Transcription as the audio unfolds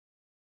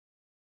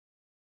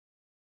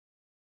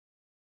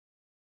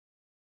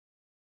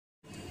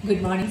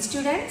Good morning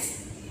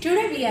students.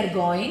 Today we are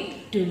going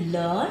to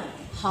learn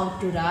how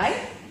to write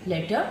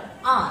letter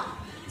R,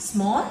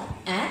 small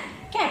and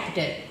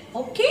capital.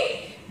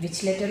 Okay,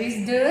 which letter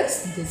is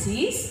this? This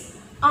is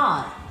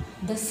R.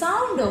 The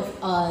sound of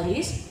R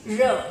is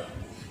R.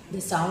 The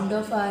sound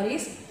of R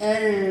is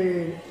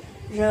R.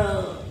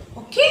 R.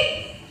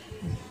 Okay.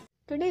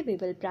 Today we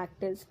will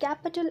practice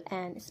capital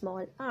and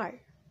small r.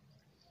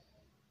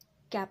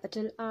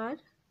 Capital R.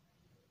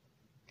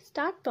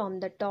 Start from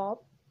the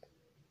top.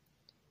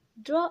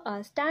 Draw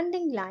a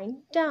standing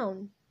line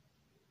down.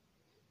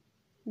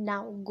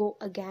 Now go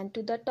again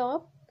to the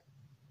top.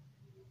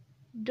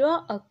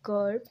 Draw a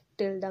curve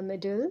till the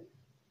middle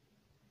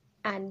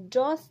and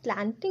draw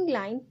slanting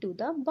line to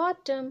the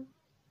bottom.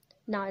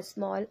 Now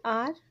small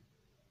r.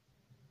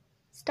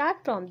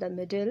 Start from the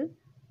middle.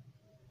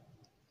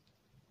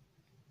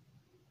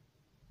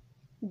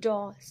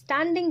 Draw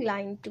standing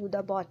line to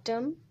the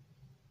bottom.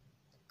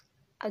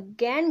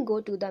 Again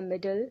go to the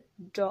middle,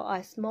 draw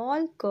a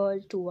small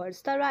curve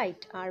towards the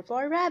right. R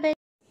for rabbit.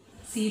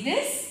 See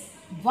this?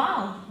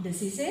 Wow,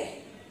 this is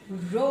a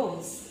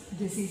rose.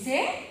 This is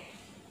a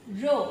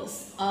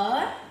rose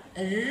or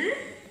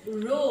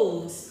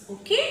rose.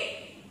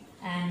 Okay?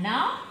 And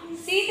now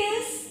see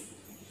this?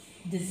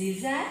 This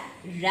is a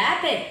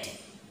rabbit.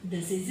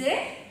 This is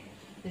a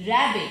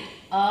rabbit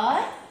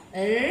or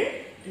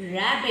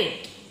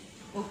rabbit.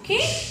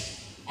 Okay?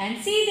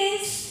 And see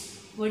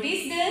this? What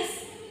is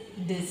this?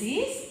 This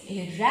is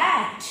a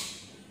rat.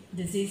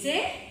 This is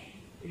a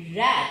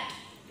rat.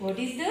 What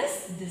is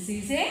this? This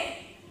is a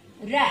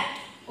rat.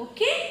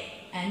 Okay?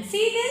 And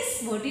see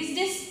this? What is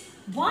this?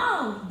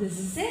 Wow! This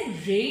is a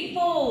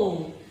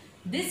rainbow.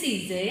 This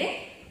is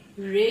a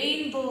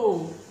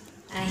rainbow.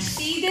 And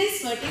see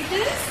this? What is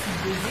this?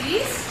 This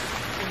is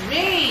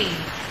rain.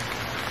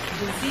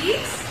 This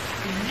is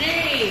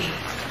rain.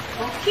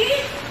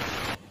 Okay?